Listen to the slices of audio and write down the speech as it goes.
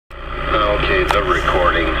the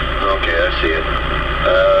recording. Okay, I see it.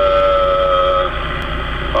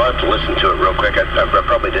 I'll have to listen to it real quick. I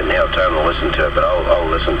probably didn't have time to listen to it, but I'll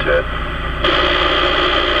listen to it.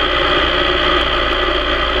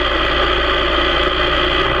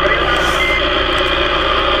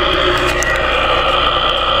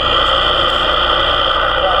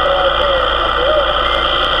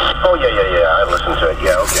 Oh, yeah, I listened to it.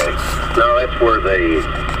 Yeah, okay. No, that's where they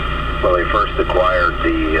first acquired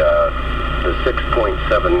the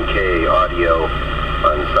 6.7K audio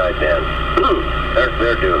on sideband.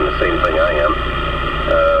 They're doing the same thing I am.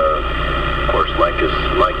 Of course,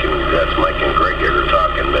 that's Mike and Greg here are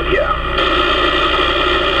talking, but yeah.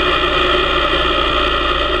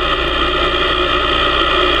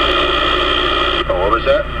 Oh, what was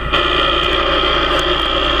that?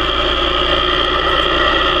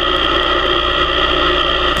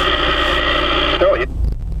 Oh, yeah.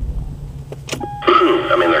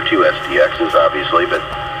 I mean, they're two SDXs, obviously, but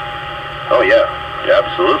oh yeah,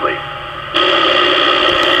 absolutely.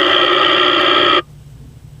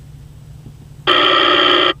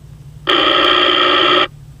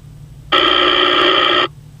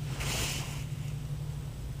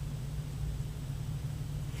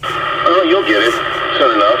 Well, you'll get it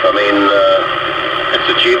soon enough. I mean, it's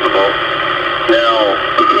achievable. Now,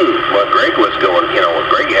 what Greg was going, what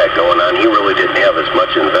Greg had going on, he really didn't have as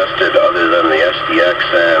much invested other than the SDX,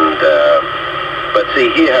 and but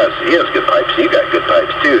see, he has good pipes. You got good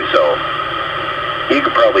pipes too, so you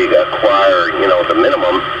could probably acquire, the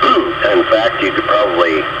minimum. In fact, you could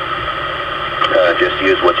probably just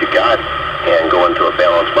use what you got and go into the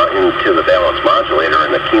balance modulator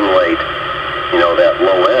and accumulate, that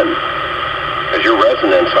low end. Because your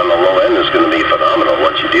resonance on the low end is going to be phenomenal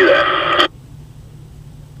once you do that.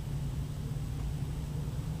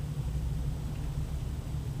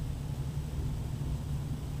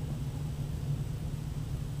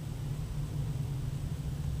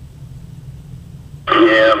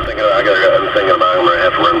 Yeah, I'm thinking about I'm gonna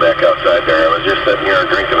have to run back outside there. I was just sitting here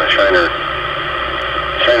drinking a Shiner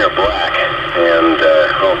Black, and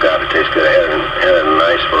oh god, it tastes good. I had it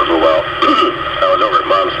nice for a little while. I was over at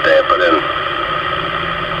Mom's today. I put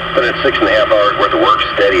in 6.5 hours worth of work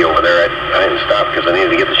steady over there. I didn't stop because I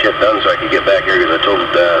needed to get the shit done so I could get back here, because I told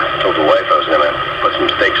the wife I was gonna put some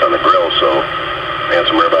steaks on the grill, so I had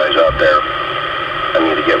some ribeyes out there. I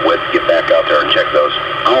need to get back out there and check those.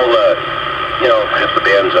 I'll if the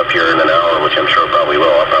band's up here in an hour, which I'm sure probably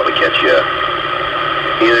will, I'll probably catch you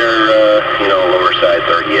either, lower side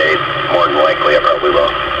 38, more than likely I probably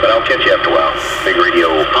will. But I'll catch you after a while. Big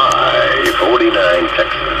Radio 549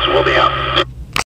 Texas. We'll be out.